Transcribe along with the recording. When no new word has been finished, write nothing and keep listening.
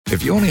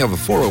If you only have a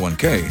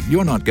 401k,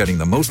 you're not getting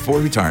the most for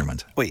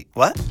retirement. Wait,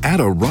 what? Add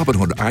a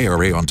Robinhood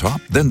IRA on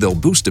top, then they'll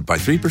boost it by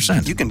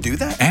 3%. You can do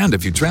that? And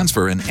if you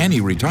transfer in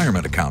any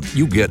retirement account,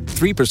 you get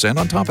 3%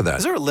 on top of that.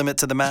 Is there a limit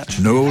to the match?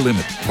 No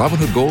limit.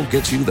 Robinhood Gold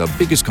gets you the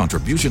biggest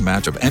contribution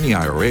match of any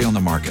IRA on the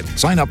market.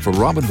 Sign up for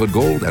Robinhood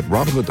Gold at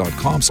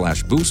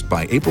Robinhood.com/boost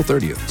by April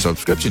 30th.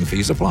 Subscription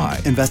fees apply.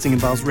 Investing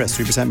involves risk.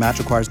 3% match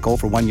requires gold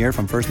for 1 year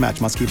from first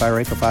match. Must keep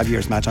IRA for 5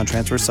 years. Match on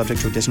transfers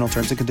subject to additional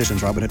terms and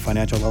conditions. Robinhood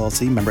Financial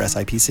LLC, member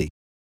SIPC.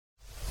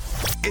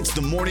 It's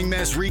the Morning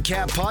Mess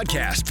Recap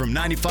Podcast from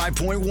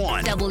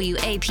 95.1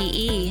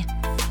 WAPE.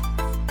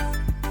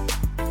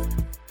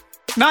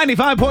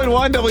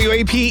 95.1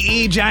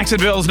 WAPE,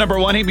 Jacksonville's number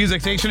one hit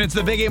music station. It's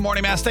the Big A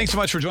Morning Mass. Thanks so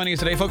much for joining us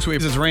today, folks.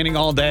 It's raining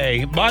all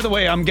day. By the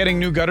way, I'm getting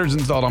new gutters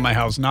installed on my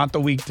house. Not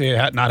the week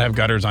to not have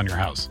gutters on your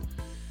house.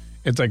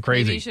 It's like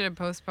crazy. Maybe you should have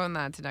postponed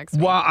that to next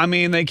week. Well, I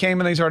mean, they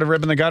came and they started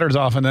ripping the gutters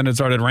off, and then it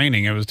started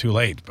raining. It was too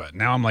late. But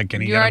now I'm like,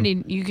 can you get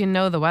them? You can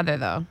know the weather,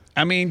 though.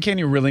 I mean, can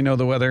you really know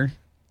the weather?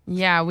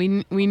 Yeah, we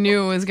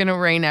knew it was going to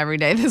rain every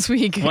day this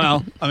week.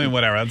 Well, I mean,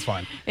 whatever. That's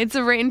fine. It's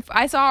a rain.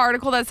 I saw an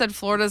article that said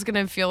Florida's going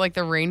to feel like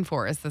the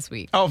rainforest this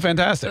week. Oh,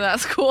 fantastic. So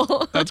that's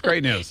cool. That's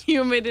great news.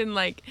 Humid and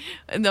like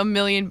a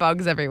million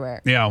bugs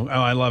everywhere. Yeah, oh,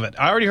 I love it.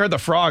 I already heard the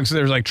frogs.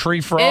 There's like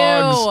tree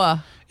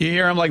frogs. Ew. You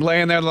hear them like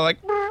laying there, they're like,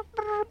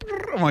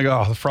 I'm like,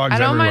 oh, the frogs I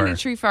don't everywhere. mind a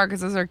tree frog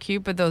because those are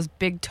cute, but those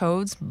big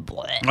toads,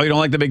 bleh. Oh, you don't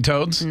like the big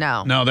toads?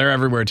 No. No, they're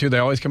everywhere too. They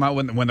always come out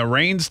when the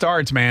rain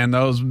starts, man.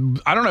 Those,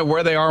 I don't know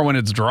where they are when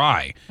it's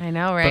dry. I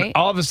know, right? But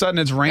all of a sudden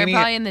it's raining.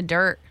 They're probably in the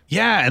dirt.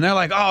 Yeah, and they're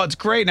like, oh, it's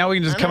great. Now we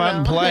can just come out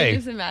and play. I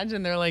just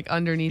imagine they're like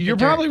underneath You're the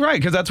dirt. probably right,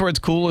 because that's where it's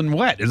cool and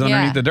wet, is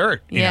underneath the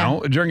dirt. You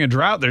know, during a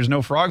drought, there's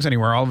no frogs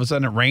anywhere. All of a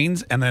sudden it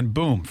rains, and then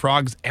boom,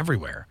 frogs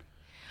everywhere.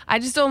 I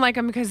just don't like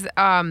them because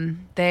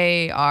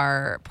they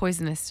are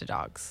poisonous to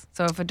dogs.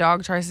 So if a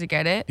dog tries to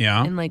get it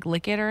and like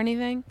lick it or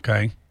anything,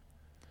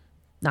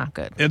 not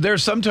good.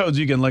 There's some toads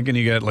you can lick and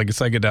you get like a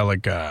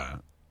psychedelic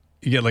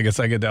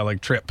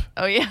trip.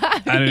 Oh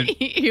yeah,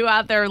 you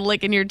out there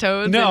licking your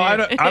toads? No, I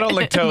don't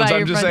lick toads.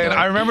 I'm just saying. Door.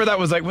 I remember that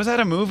was that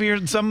a movie or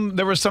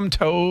there was some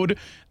toad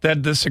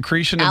that the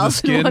secretion of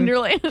Alice the skin. in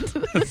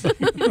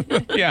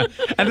Wonderland. Yeah,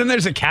 and then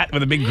there's a cat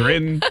with a big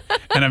grin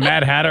and a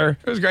Mad Hatter.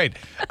 It was great.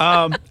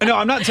 No,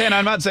 I'm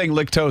not saying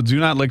lick toads. Do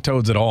not lick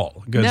toads at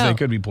all because they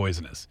could be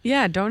poisonous.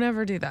 Yeah, don't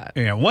ever do that.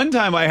 Yeah, one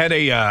time I had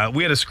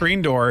we had a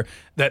screen door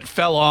that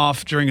fell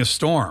off during a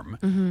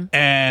storm,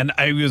 and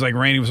it was like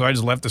raining, so I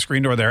just left the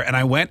screen door there, and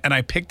I went and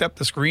I picked up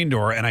the screen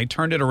door and I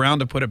turned it around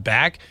to put it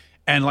back,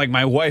 and like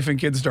my wife and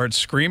kids start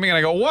screaming, and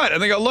I go, what?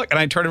 And they go, look, and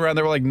I turned around,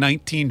 there were like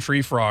 19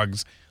 tree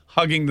frogs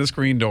hugging the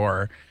screen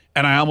door,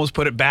 and I almost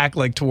put it back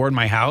like toward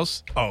my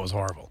house. Oh, it was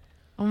horrible.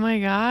 Oh my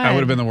God. I would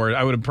have been the worst.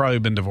 I would have probably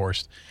been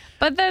divorced.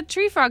 But the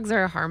tree frogs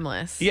are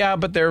harmless. Yeah,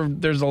 but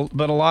there's a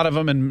lot of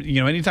them, and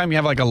anytime you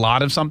have like a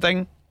lot of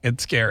something,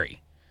 it's scary.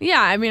 Yeah,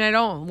 I mean, I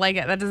don't like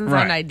it. That doesn't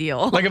sound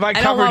ideal. Like if I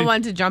don't want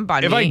one to jump on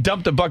me. If I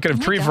dumped a bucket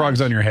of tree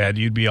frogs on your head,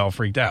 you'd be all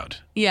freaked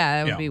out. Yeah,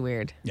 that would be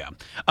weird. Yeah.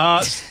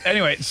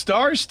 Anyway,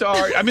 star.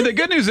 I mean, the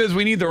good news is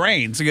we need the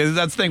rain. Because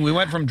that's the thing. We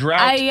went from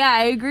drought.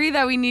 I agree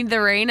that we need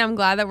the rain. I'm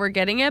glad that we're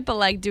getting it. But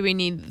like, do we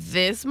need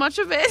this much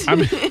of it? I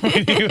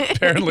mean,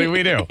 apparently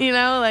we do.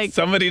 Like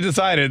somebody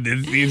decided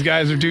these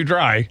guys are too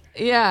dry.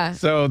 Yeah.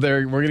 So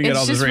we're gonna get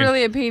all this rain. It's just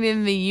really a pain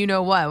in the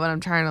when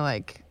I'm trying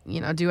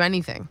to do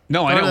anything.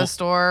 No, I know. Go to the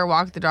store,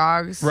 walk the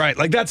dogs. Right.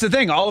 Like that's the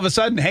thing. All of a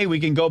sudden, hey, we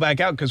can go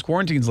back out because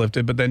quarantine's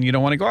lifted, but then you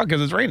don't want to go out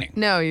because it's raining.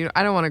 No,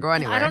 I don't want to go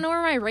anywhere. I don't know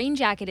where my rain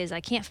jacket is. I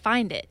can't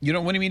find it. You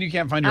don't. What do you mean you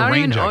can't find your rain jacket?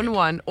 I jacket? don't even own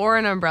one or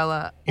an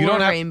umbrella or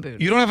rain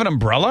boots. You don't have an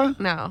umbrella?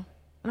 No.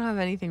 I don't have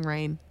anything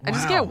rain. Wow. I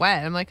just get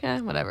wet. I'm like,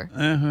 whatever.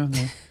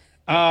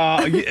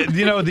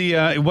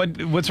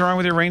 What's wrong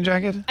with your rain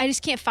jacket? I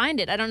just can't find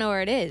it. I don't know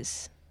where it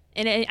is.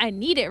 And I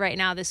need it right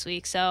now this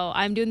week. So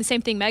I'm doing the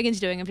same thing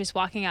Megan's doing. I'm just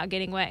walking out,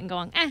 getting wet and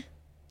going,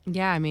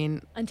 Yeah, I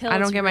mean, until I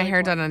don't get my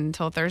hair done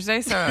until Thursday,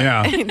 so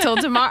yeah. Until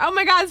tomorrow. Oh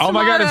my God, it's tomorrow. Oh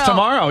my God, it's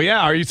tomorrow.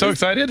 Yeah, are you so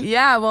excited?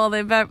 Yeah, well,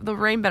 the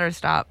rain better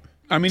stop.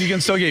 I mean, you can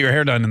still get your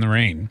hair done in the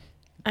rain.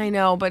 I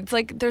know, but it's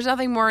like there's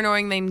nothing more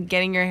annoying than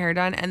getting your hair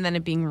done and then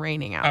it being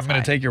raining outside. I'm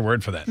going to take your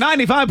word for that.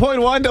 95.1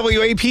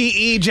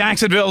 WAPE,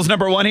 Jacksonville's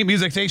number one hit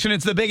music station.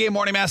 It's the Big A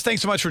Morning Mass.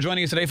 Thanks so much for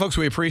joining us today, folks.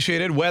 We appreciate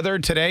it. Weather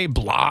today,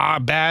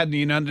 bad.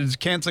 It's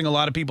canceling a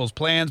lot of people's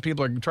plans.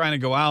 People are trying to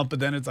go out,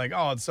 but then it's like,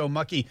 oh, it's so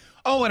mucky.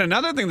 Oh, and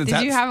another thing that's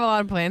Did you have a lot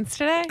of plans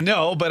today?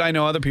 No, but I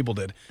know other people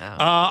did.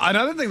 Oh.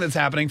 Another thing that's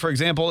happening, for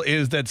example,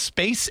 is that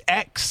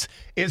SpaceX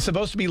is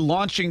supposed to be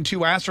launching 2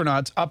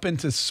 astronauts up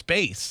into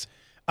space.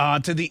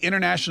 To the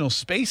International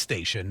Space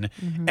Station.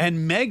 Mm-hmm.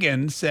 And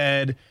Meghan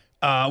said,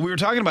 we were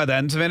talking about that,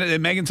 and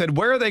Meghan said,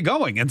 where are they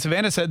going? And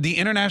Savannah said, the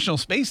International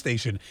Space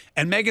Station.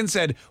 And Meghan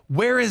said,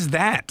 where is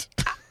that?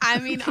 I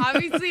mean,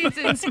 obviously it's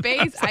in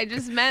space. I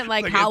just meant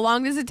how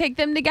long does it take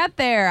them to get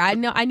there? I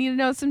need to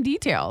know some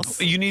details.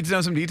 You need to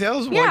know some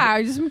details? Yeah,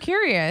 I just am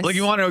curious. Like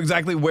you want to know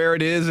exactly where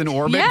it is in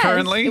orbit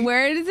currently?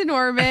 Where it is in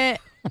orbit.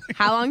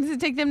 How long does it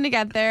take them to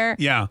get there?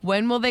 Yeah.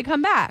 When will they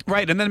come back?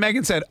 Right. And then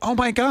Meghan said, oh,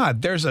 my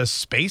God, there's a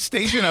space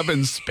station up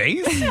in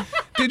space?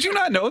 Did you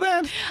not know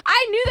that?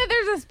 I knew that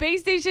there's a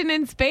space station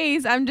in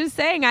space. I'm just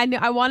saying,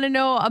 I want to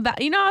know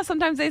about, how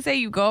sometimes they say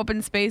you go up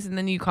in space and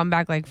then you come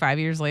back like 5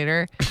 years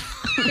later.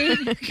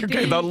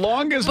 Okay, the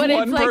longest but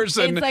one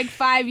person. It's like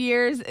 5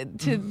 years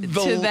to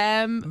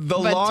them. The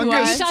but longest.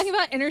 Are you talking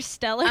about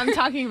Interstellar? I'm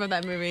talking about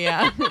that movie,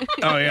 yeah.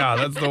 Oh, yeah,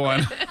 that's the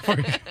one.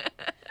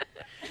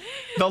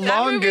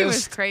 That movie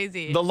was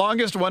crazy. The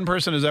longest one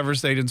person has ever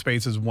stayed in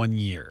space is 1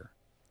 year.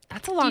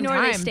 That's a long time. Do you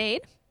know where they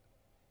stayed?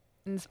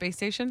 In the space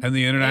station? And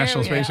the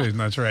International Space Station,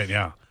 that's right,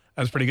 yeah.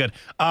 That's pretty good.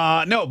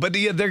 No, but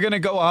they're going to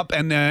go up,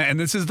 and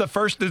this is the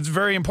first. It's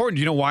very important.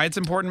 Do you know why it's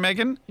important,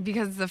 Meghan?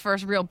 Because it's the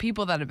first real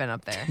people that have been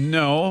up there.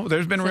 No,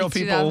 there's been real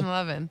people.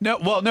 2011. No,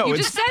 well, no. You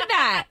just said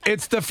that.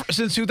 It's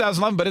since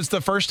 2011, but it's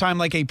the first time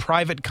like a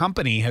private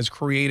company has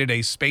created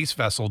a space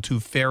vessel to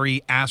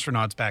ferry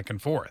astronauts back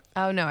and forth.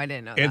 Oh no, I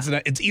didn't know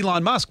that. It's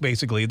Elon Musk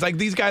basically. It's like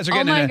these guys are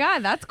getting. Oh my God,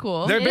 that's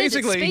cool. They're It is,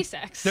 it's basically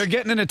SpaceX. they're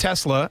getting in a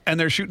Tesla and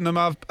they're shooting them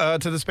off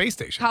to the space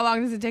station. How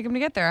long does it take them to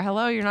get there?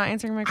 Hello, you're not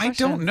answering my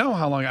question. I don't know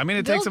how long. I mean,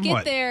 it They'll takes them get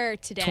what? there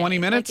today. 20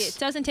 minutes? Like, it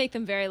doesn't take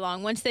them very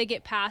long. Once they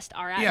get past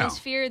our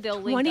atmosphere,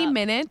 they'll link 20 up.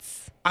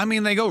 minutes? I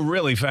mean, they go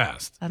really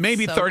fast. That's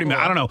Maybe so 30 minutes.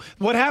 cool. I don't know.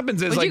 What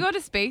happens is Would like you go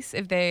to space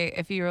if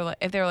they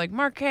were like,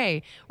 Mark,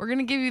 hey, we're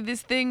gonna give you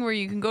this thing where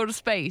you can go to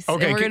space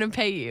Okay, and we're gonna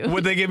pay you.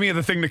 would they give me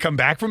the thing to come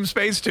back from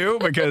space too?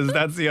 Because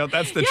that's the yeah,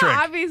 trick.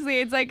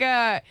 obviously it's like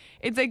your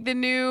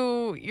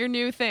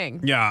new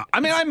thing. Yeah, I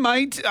mean, I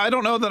might. I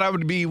don't know that I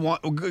would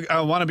want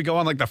to be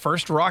going like the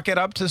first rocket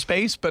up to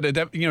space, but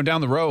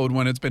down the road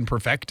when it's been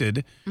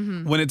perfected,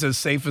 when it's as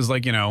safe as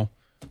like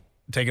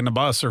taking the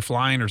bus or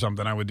flying or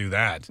something, I would do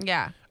that.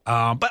 Yeah.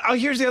 But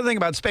here's the other thing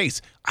about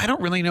space. I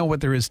don't really know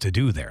what there is to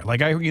do there. Like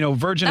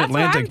Virgin That's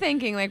Atlantic. what I'm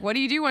thinking. Like, what do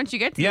you do once you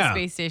get to the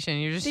space station?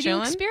 You're just They do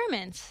chilling?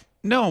 experiments.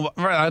 No,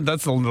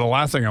 that's the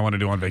last thing I want to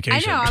do on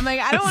vacation. I know. I'm like,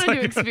 I don't want to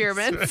do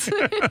experiments.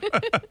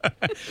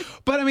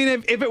 But I mean,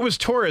 if it was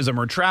tourism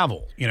or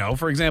travel,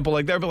 for example,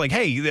 like they'd be like,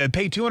 hey,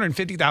 pay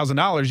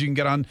 $250,000, you can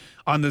get on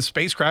this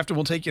spacecraft and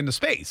we'll take you into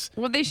space.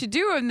 What they should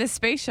do in the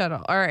space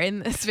shuttle in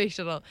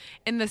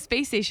the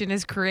space station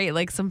is create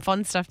like some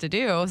fun stuff to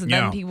do so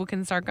then people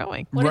can start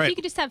going. What if you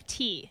could just have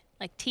tea?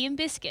 Like tea and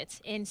biscuits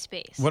in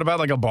space. What about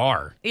like a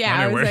bar? Yeah,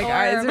 I was like,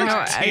 are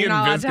you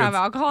not allowed to have biscuits.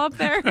 alcohol up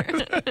there?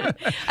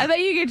 I bet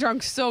you get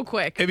drunk so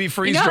quick. It'd be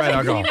freeze-dried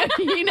alcohol.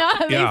 You know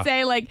how they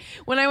say, like,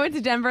 when I went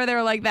to Denver, they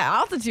were like, the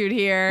altitude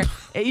here,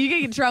 you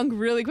get drunk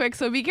really quick,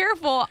 so be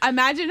careful.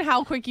 Imagine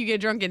how quick you get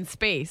drunk in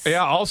space.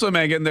 Yeah, also,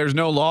 Meghan, there's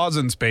no laws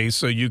in space,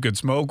 so you could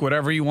smoke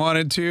whatever you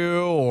wanted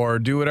to or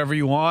do whatever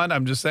you want.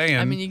 I'm just saying.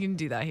 I mean, you can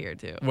do that here,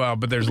 too. Well,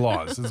 but there's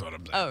laws, is what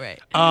I'm saying. Oh, right.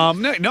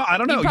 No, I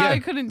don't know. You probably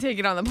couldn't take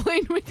it on the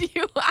plane with you.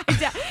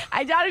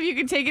 I doubt if you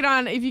can't take it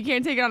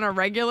on a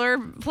regular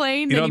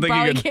plane, then you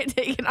probably can't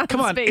take it on Come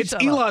a on, space it's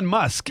shuttle. Elon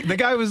Musk. The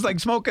guy was like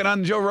smoking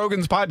on Joe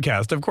Rogan's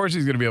podcast. Of course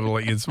he's going to be able to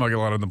let you smoke a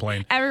lot on the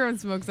plane. Everyone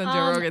smokes on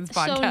Joe Rogan's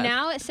podcast. So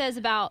now it says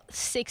about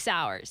 6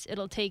 hours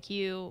it'll take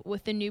you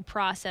with the new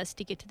process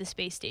to get to the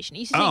space station. It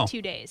used to take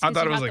 2 days. I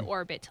thought it was the like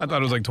orbit. I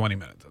thought it was like 20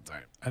 minutes. That's all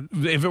right.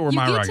 If it were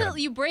my rocket.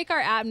 You break our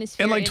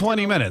atmosphere in like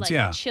 20 minutes,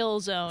 like,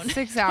 chill zone.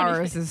 6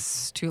 hours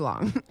is too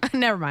long.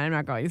 Never mind, I'm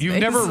not going to space. You've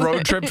never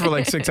road tripped for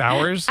like 6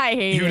 hours? I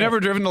hate it. You've never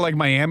driven to like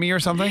Miami or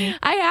something?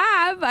 I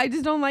have. I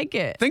just don't like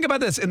it. Think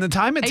about this. In the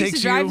time it I takes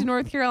used to drive to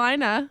North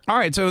Carolina. All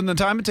right, so in the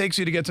time it takes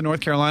you to get to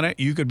North Carolina,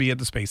 you could be at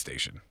the space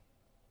station.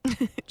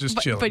 Just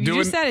chill. But you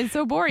just said it's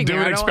so boring.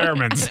 Doing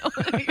experiments.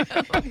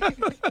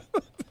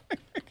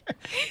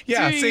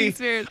 Yeah, see,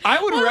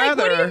 I would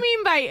rather. What do you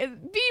mean by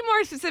be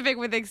more specific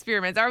with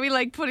experiments? Are we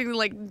like putting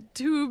like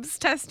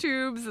test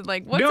tubes, and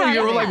like what's No,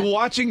 you were happening? like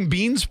watching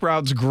bean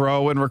sprouts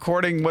grow and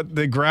recording what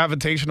the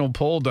gravitational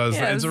pull does.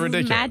 Yeah, it's this is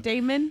ridiculous. Matt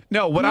Damon.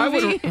 No, what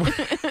movie? I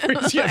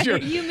would. Yes,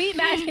 You meet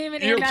Matt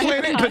Damon. you're and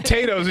planting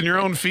potatoes in your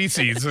own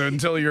feces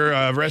until your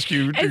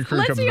rescue crew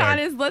Let's comes be back.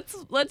 honest.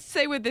 Let's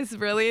say what this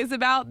really is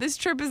about. This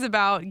trip is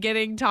about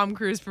getting Tom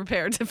Cruise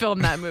prepared to film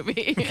that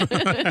movie.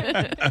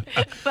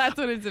 That's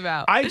what it's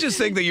about. I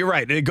just think that you're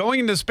right.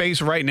 Going into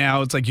space right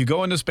now, it's like you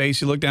go into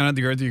space, you look down at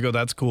the Earth, you go,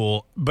 "That's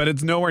cool," but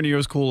it's nowhere near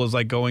as cool as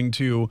like going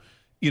to,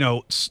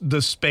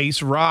 the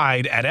space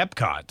ride at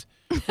Epcot,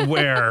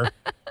 where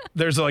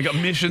there's like a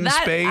mission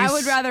space. I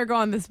would rather go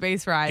on the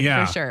space ride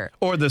for sure.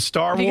 Or the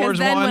Star Because Wars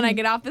then one. when I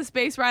get off the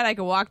space ride, I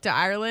can walk to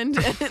Ireland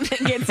and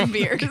get some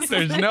beers.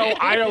 There's no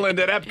Ireland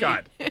at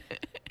Epcot.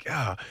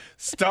 God.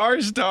 Star.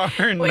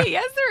 Wait,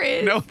 yes, there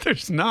is. No,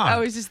 there's not.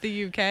 Oh, it's just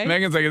the UK.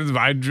 Meghan's like,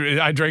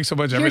 I drank so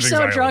much. You're Everything's so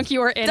Ireland. drunk you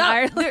were in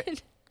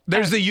Ireland.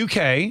 There's the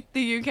UK.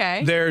 The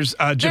UK. There's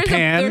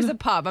Japan. There's a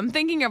pub. I'm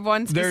thinking of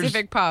one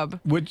specific pub.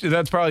 Which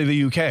that's probably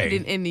the UK.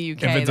 In the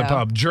UK, if it's though. a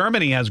pub.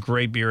 Germany has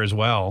great beer as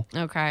well.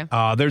 Okay.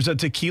 There's a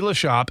tequila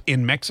shop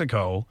in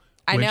Mexico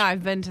I know,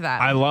 I've been to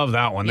that. I love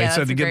that one. Yeah, they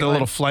said to get the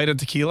little one. flight of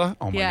tequila.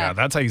 Oh my God,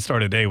 that's how you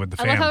start a day with the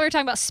fam. I love how we were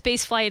talking about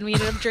space flight and we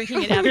ended up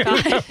drinking at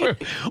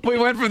Epcot. We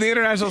went from the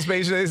International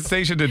Space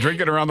Station to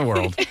drinking around the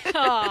world.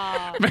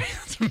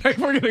 We're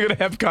going to go to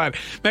Epcot.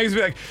 Meg's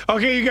be like,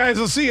 okay, you guys,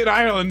 we'll see you in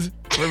Ireland.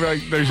 We're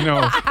like, there's no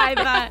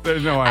Ireland.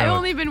 I've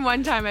only been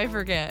one time, I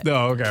forget.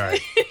 No, okay, all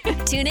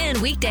right. Tune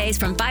in weekdays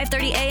from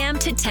 5:30 a.m.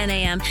 to 10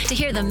 a.m. to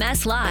hear the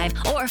mess live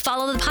or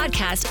follow the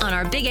podcast on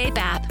our Big Ape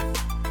app.